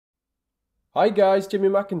Hi guys, Jimmy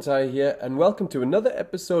McIntyre here and welcome to another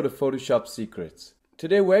episode of Photoshop Secrets.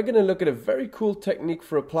 Today we're going to look at a very cool technique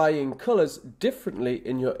for applying colors differently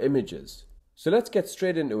in your images. So let's get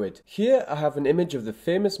straight into it. Here I have an image of the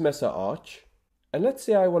famous Mesa Arch, and let's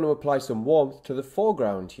say I want to apply some warmth to the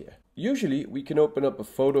foreground here. Usually we can open up a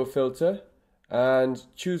photo filter and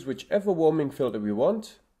choose whichever warming filter we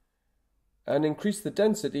want and increase the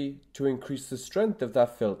density to increase the strength of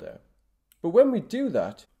that filter. But when we do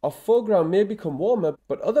that, our foreground may become warmer,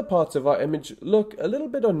 but other parts of our image look a little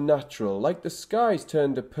bit unnatural, like the sky's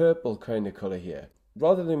turned a purple kind of color here,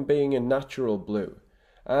 rather than being a natural blue.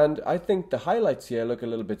 And I think the highlights here look a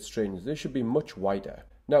little bit strange. They should be much whiter.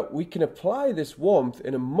 Now, we can apply this warmth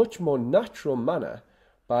in a much more natural manner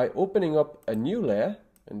by opening up a new layer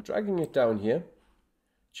and dragging it down here,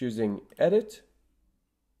 choosing Edit,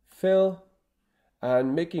 Fill,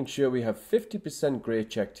 and making sure we have 50% gray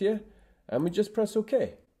checked here. And we just press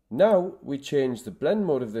OK. Now we change the blend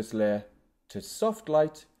mode of this layer to soft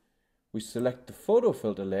light. We select the photo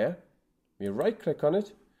filter layer. We right click on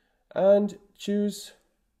it and choose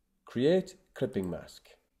Create Clipping Mask.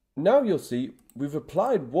 Now you'll see we've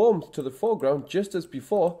applied warmth to the foreground just as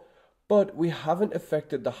before, but we haven't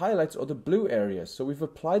affected the highlights or the blue areas. So we've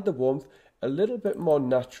applied the warmth a little bit more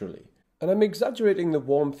naturally. And I'm exaggerating the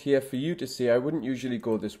warmth here for you to see. I wouldn't usually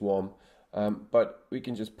go this warm. But we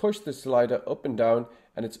can just push the slider up and down,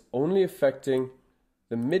 and it's only affecting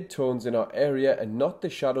the midtones in our area and not the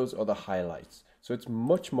shadows or the highlights. So it's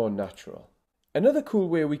much more natural. Another cool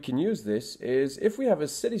way we can use this is if we have a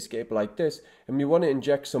cityscape like this and we want to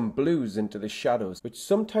inject some blues into the shadows, which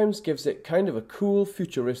sometimes gives it kind of a cool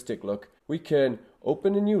futuristic look. We can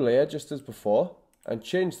open a new layer just as before and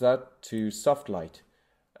change that to soft light,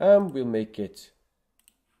 and we'll make it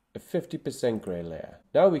a 50% grey layer.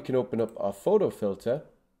 Now we can open up our photo filter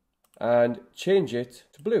and change it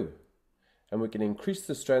to blue, and we can increase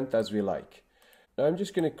the strength as we like. Now I'm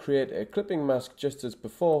just going to create a clipping mask just as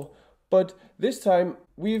before, but this time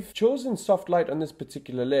we've chosen soft light on this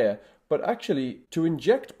particular layer, but actually to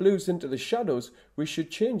inject blues into the shadows we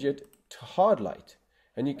should change it to hard light.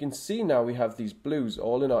 And you can see now we have these blues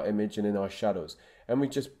all in our image and in our shadows, and we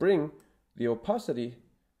just bring the opacity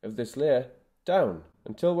of this layer down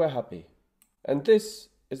until we're happy. And this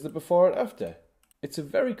is the before and after. It's a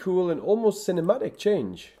very cool and almost cinematic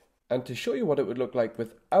change. And to show you what it would look like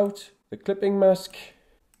without the clipping mask,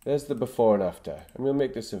 there's the before and after. And we'll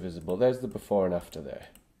make this invisible. There's the before and after there.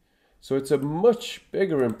 So it's a much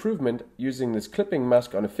bigger improvement using this clipping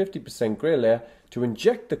mask on a 50% grey layer to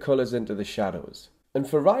inject the colors into the shadows. And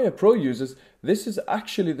for Raya Pro users, this is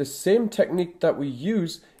actually the same technique that we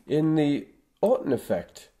use in the Autumn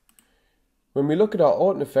effect. When we look at our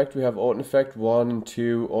Autumn effect, we have Autumn effect 1 and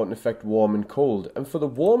 2, Autumn effect warm and cold. And for the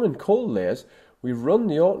warm and cold layers, we run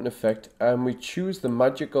the Autumn effect and we choose the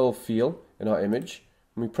magical feel in our image.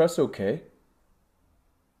 And we press OK.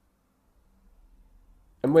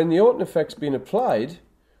 And when the Autumn effect's been applied,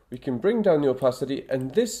 we can bring down the opacity,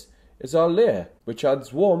 and this is our layer, which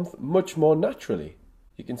adds warmth much more naturally.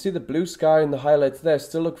 You can see the blue sky and the highlights there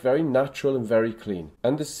still look very natural and very clean.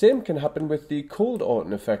 And the same can happen with the cold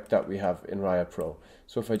Autumn effect that we have in Raya Pro.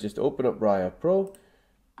 So if I just open up Raya Pro,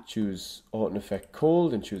 choose Autumn effect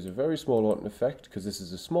cold and choose a very small Autumn effect because this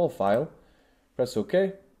is a small file, press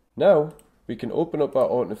OK. Now we can open up our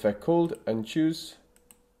Autumn effect cold and choose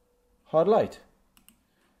hard light.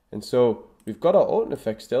 And so we've got our Autumn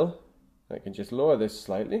effect still. I can just lower this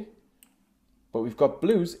slightly. But we've got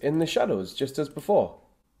blues in the shadows just as before.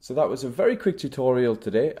 So that was a very quick tutorial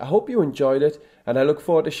today. I hope you enjoyed it, and I look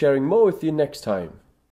forward to sharing more with you next time.